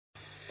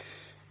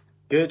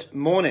Good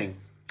morning.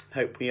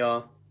 Hope we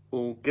are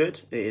all good.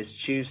 It is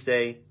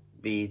Tuesday,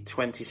 the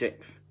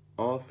 26th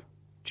of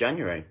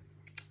January.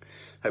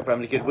 Hope we're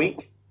having a good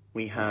week.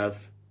 We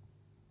have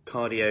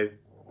cardio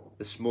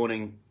this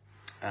morning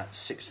at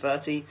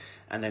 6:30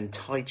 and then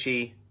Tai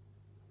Chi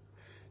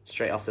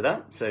straight after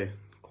that. So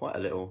quite a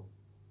little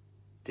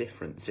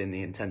difference in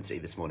the intensity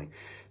this morning.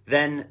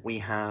 Then we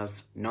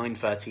have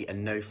 9:30 a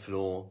no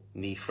floor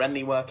knee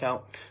friendly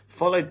workout,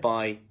 followed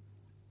by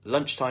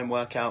lunchtime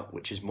workout,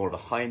 which is more of a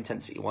high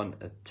intensity one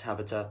at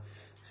Tabata.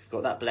 We've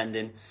got that blend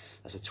in.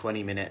 That's a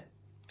 20-minute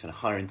kind of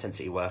higher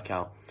intensity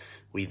workout.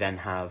 We then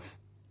have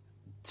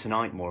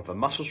tonight more of a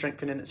muscle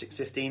strengthening at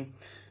 6:15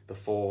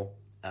 before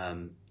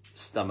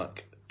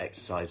stomach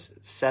exercise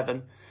at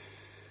 7.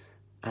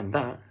 And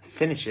that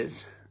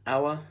finishes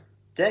our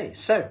day.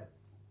 So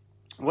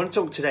I want to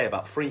talk today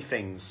about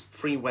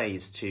three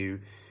ways to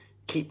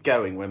keep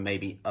going when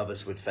maybe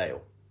others would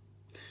fail.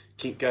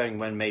 Keep going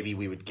when maybe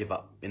we would give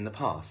up in the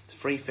past.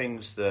 3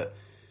 things that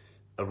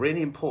are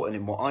really important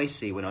in what I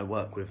see when I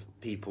work with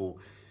people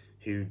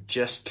who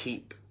just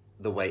keep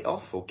the weight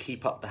off or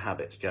keep up the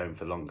habits going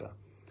for longer.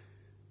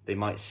 They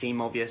might seem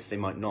obvious, they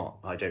might not,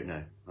 I don't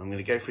know. I'm going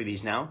to go through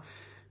these now.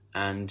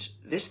 And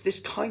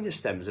this kind of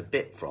stems a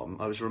bit from,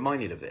 I was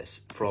reminded of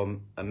this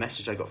from a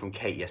message I got from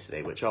Kate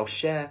yesterday, which I'll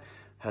share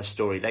her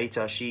story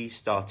later. She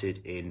started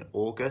in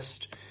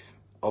August,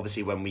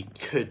 obviously when we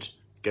could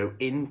go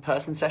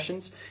in-person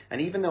sessions. And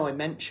even though I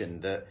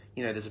mentioned that,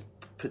 there's a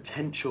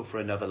potential for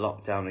another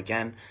lockdown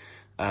again,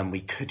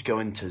 we could go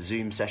into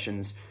Zoom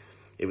sessions.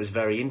 It was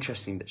very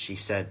interesting that she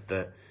said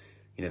that,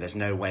 there's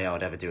no way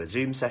I'd ever do a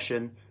Zoom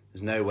session.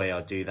 There's no way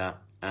I'd do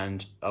that.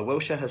 And I will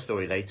share her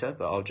story later,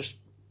 but I'll just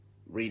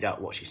read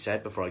out what she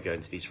said before I go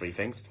into these 3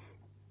 things.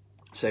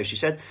 So she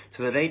said,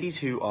 to the ladies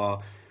who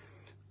are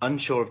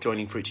unsure of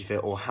joining Fruity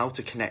Fit or how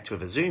to connect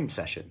with a Zoom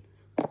session,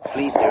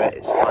 please do it,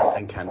 it's fun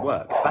and can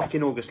work. Back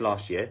in August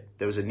last year,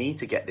 there was a need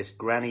to get this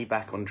granny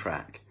back on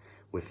track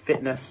with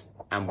fitness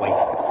and weight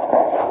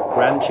loss.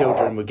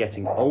 Grandchildren were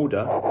getting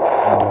older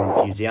and more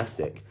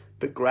enthusiastic,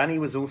 but granny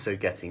was also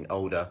getting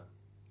older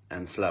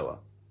and slower.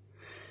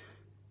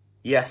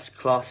 Yes,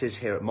 classes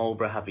here at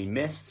Marlborough have been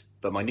missed,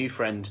 but my new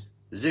friend,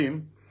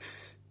 Zoom,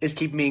 is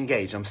keeping me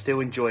engaged. I'm still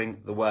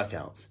enjoying the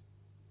workouts.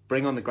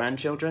 Bring on the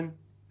grandchildren,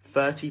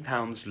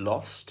 £30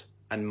 lost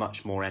and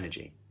much more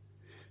energy.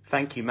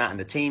 Thank you, Matt and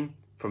the team,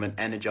 from an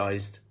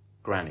energised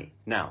granny.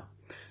 Now,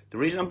 the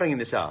reason I'm bringing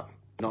this up,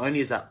 not only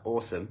is that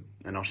awesome,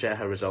 and I'll share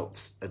her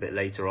results a bit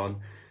later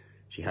on,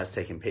 she has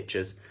taken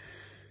pictures,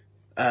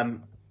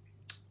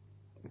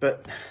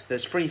 but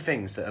there's 3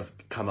 things that have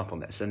come up on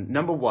this. And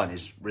number 1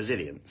 is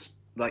resilience.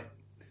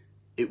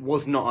 It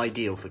was not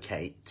ideal for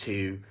Kate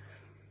to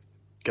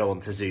go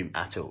onto Zoom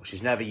at all.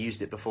 She's never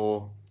used it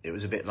before. It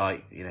was a bit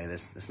like,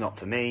 that's not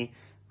for me.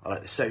 I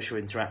like the social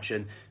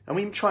interaction, and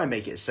we try and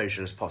make it as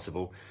social as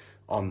possible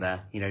on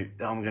there.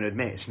 I'm going to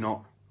admit it's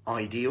not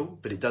ideal,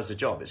 but it does the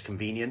job. It's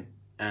convenient,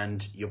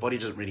 and your body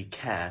doesn't really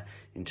care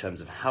in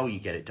terms of how you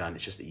get it done.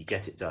 It's just that you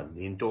get it done.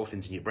 The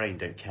endorphins in your brain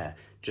don't care,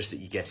 just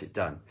that you get it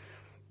done.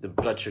 The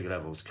blood sugar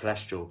levels,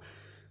 cholesterol,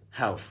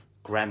 health,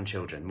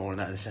 grandchildren, more on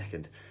that in a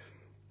second.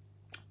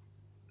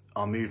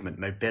 Our movement,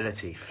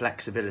 mobility,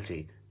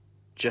 flexibility,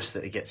 just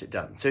that it gets it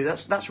done. So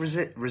that's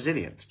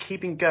resilience,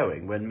 keeping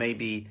going when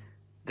maybe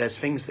there's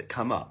things that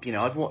come up.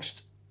 I've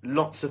watched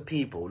lots of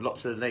people,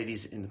 lots of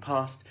ladies in the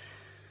past.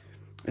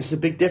 It's a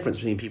big difference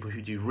between people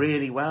who do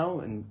really well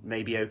and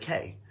maybe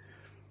okay,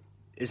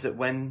 is that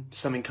when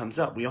something comes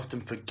up, we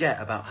often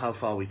forget about how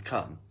far we've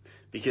come.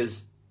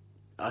 Because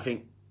I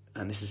think,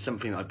 and this is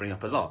something that I bring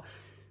up a lot,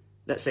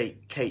 let's say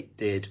Kate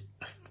did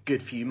a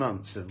good few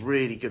months of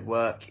really good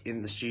work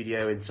in the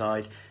studio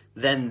inside,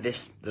 then the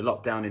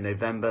lockdown in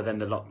November, then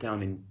the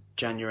lockdown in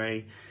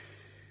January.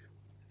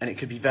 And it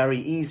could be very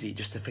easy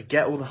just to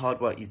forget all the hard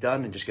work you've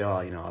done and just go,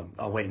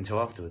 I'll wait until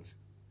afterwards.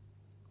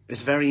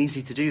 It's very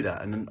easy to do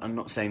that. And I'm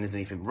not saying there's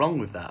anything wrong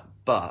with that,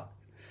 but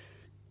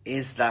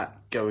is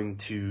that going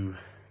to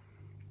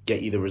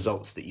get you the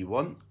results that you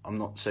want? I'm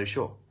not so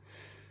sure.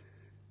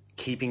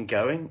 Keeping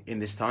going in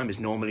this time is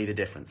normally the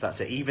difference.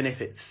 That's it. Even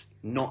if it's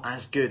not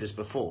as good as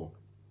before,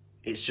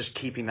 it's just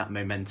keeping that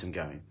momentum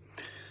going.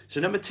 So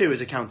number 2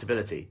 is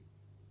accountability.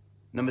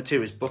 Number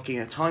 2 is booking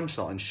a time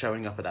slot and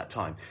showing up at that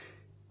time.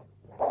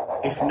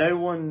 If no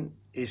one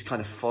is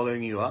kind of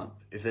following you up,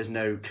 if there's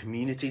no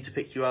community to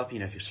pick you up,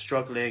 if you're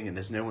struggling and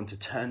there's no one to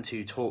turn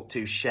to, talk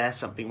to, share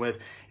something with,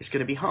 it's going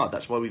to be hard.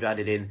 That's why we've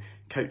added in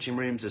coaching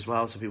rooms as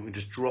well, so people can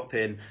just drop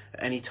in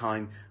at any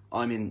time.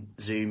 I'm in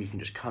Zoom, you can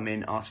just come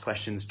in, ask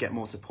questions, get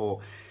more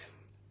support.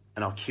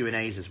 And our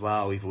Q&As as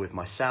well, either with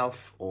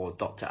myself or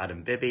Dr.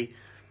 Adam Bibby,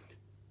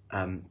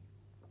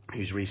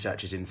 whose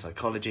research is in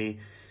psychology.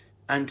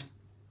 And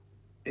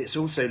it's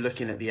also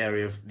looking at the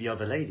area of the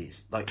other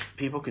ladies.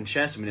 People can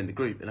share something in the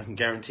group and I can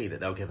guarantee that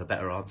they'll give a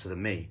better answer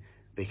than me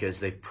because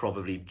they've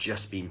probably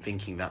just been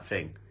thinking that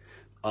thing.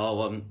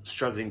 Oh, I'm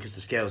struggling because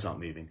the scales aren't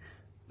moving.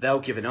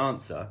 They'll give an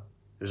answer.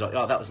 It was like,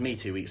 oh, that was me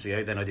 2 weeks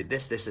ago. Then I did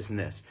this, and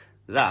this.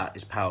 That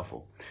is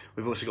powerful.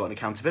 We've also got an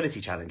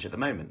accountability challenge at the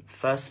moment.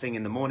 First thing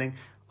in the morning,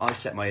 I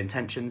set my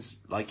intentions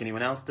like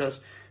anyone else does.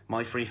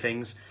 My 3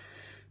 things,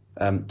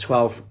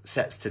 12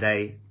 sets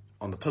today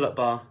on the pull-up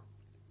bar,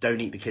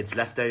 don't eat the kids'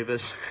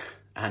 leftovers,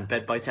 and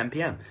bed by 10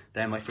 p.m.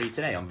 They're my 3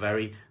 today. I'm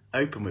very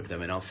open with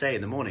them, and I'll say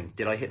in the morning,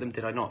 did I hit them,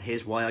 did I not?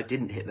 Here's why I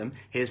didn't hit them.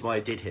 Here's why I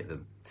did hit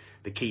them.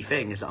 The key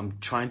thing is that I'm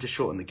trying to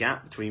shorten the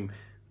gap between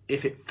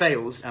if it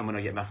fails and when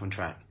I get back on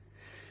track.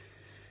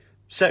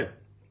 So,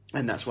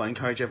 and that's what I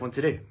encourage everyone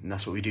to do, and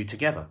that's what we do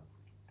together.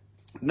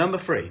 Number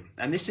 3,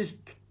 and this is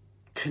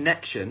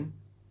connection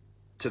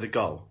to the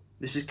goal.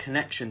 This is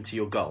connection to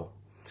your goal.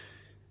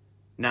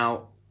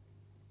 Now,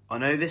 I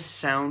know this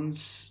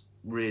sounds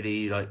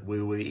really like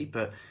woo-woo,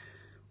 but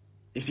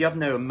if you have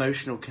no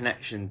emotional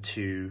connection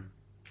to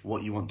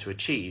what you want to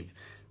achieve,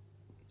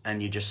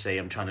 and you just say,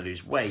 I'm trying to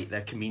lose weight,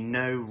 there can be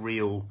no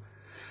real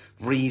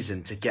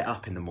reason to get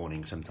up in the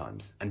morning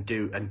sometimes and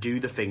do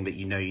the thing that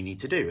you know you need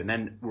to do. And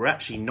then we're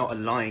actually not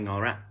aligning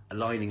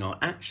our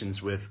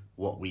actions with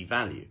what we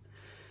value.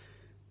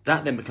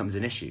 That then becomes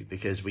an issue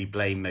because we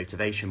blame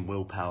motivation,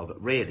 willpower,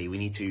 but really we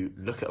need to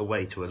look at a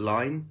way to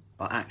align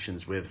our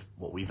actions with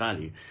what we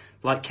value.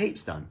 Like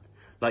Kate's done.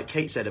 Like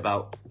Kate said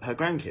about her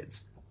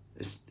grandkids.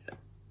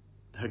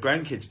 Her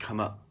grandkids come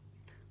up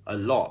a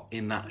lot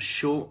in that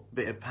short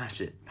bit of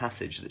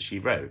passage that she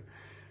wrote.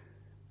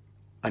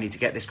 I need to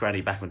get this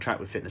granny back on track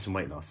with fitness and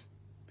weight loss.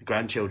 The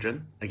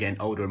grandchildren, again,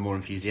 older and more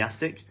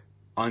enthusiastic.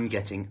 I'm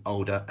getting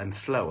older and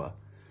slower.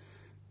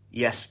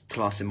 Yes,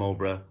 class in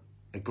Marlborough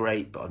are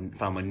great, but I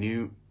found my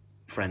new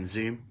friend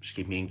Zoom, which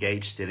keep me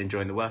engaged, still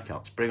enjoying the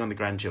workouts. Bring on the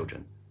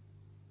grandchildren.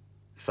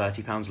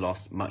 30 pounds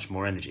lost, much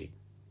more energy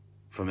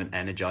from an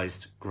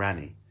energized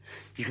granny.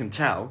 You can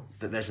tell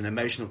that there's an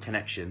emotional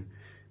connection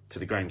to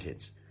the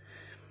grandkids.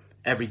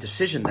 Every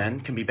decision then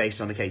can be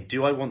based on, okay,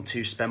 do I want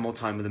to spend more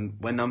time with them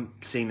when I'm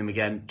seeing them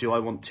again? Do I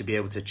want to be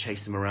able to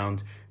chase them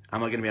around?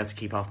 Am I going to be able to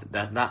keep after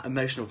that? That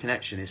emotional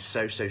connection is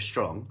so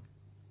strong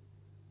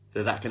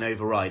that can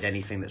override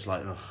anything that's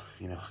like, oh,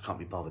 I can't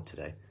be bothered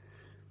today.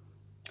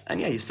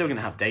 And yeah, you're still going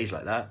to have days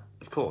like that,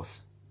 of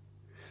course.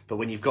 But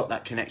when you've got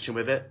that connection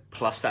with it,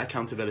 plus that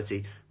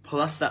accountability,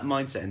 plus that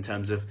mindset in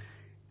terms of,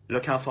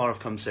 look how far I've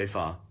come so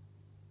far,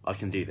 I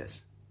can do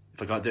this.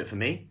 If I can't do it for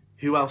me,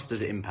 who else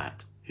does it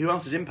impact? Who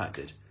else is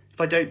impacted?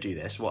 If I don't do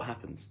this, what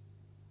happens?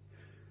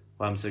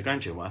 What happens to the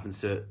grandchildren? What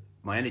happens to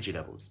my energy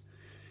levels?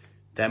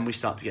 Then we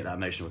start to get that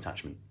emotional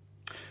attachment.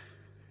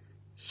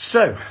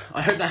 So,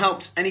 I hope that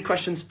helps. Any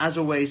questions, as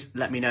always,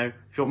 let me know.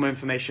 If you want more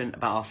information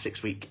about our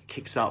 6-week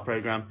Kickstart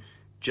program,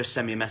 just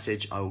send me a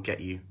message. I will get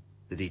you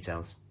the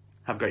details.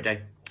 Have a great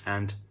day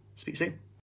and speak soon.